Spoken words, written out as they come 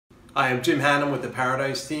Hi, I'm Jim Hannum with the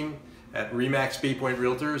Paradise team at RE/MAX Bay Point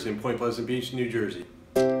Realtors in Point Pleasant Beach, New Jersey.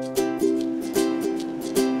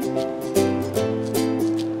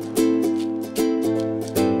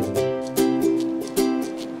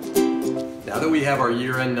 Now that we have our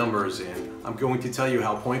year-end numbers in, I'm going to tell you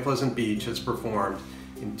how Point Pleasant Beach has performed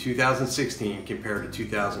in 2016 compared to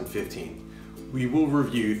 2015. We will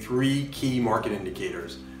review three key market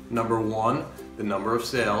indicators. Number one, the number of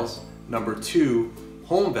sales. Number two,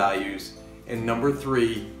 home values. And number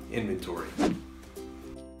three, inventory.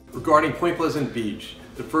 Regarding Point Pleasant Beach,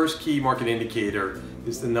 the first key market indicator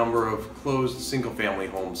is the number of closed single-family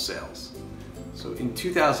home sales. So in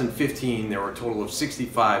 2015, there were a total of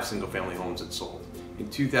 65 single-family homes that sold. In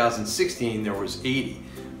 2016, there was 80,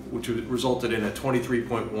 which resulted in a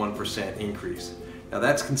 23.1% increase. Now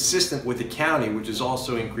that's consistent with the county, which has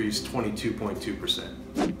also increased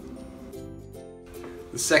 22.2%.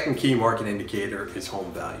 The second key market indicator is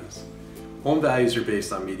home values. Home values are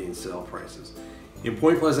based on median sale prices. In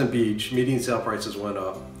Point Pleasant Beach, median sale prices went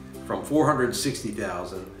up from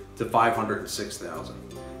 $460,000 to $506,000.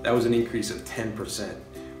 That was an increase of 10%,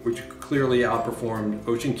 which clearly outperformed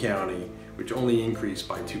Ocean County, which only increased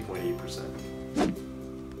by 2.8%.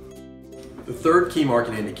 The third key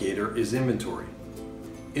market indicator is inventory.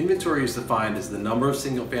 Inventory is defined as the number of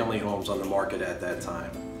single-family homes on the market at that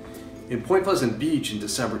time. In Point Pleasant Beach in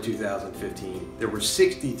December 2015, there were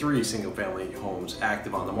 63 single-family homes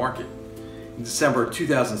active on the market. In December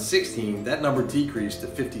 2016, that number decreased to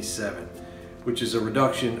 57, which is a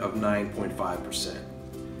reduction of 9.5%.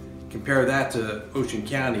 Compare that to Ocean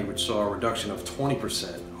County, which saw a reduction of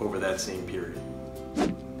 20% over that same period.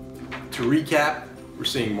 To recap, we're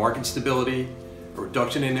seeing market stability, a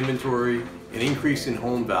reduction in inventory, an increase in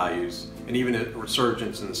home values, and even a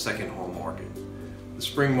resurgence in the second home market. The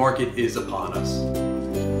spring market is upon us.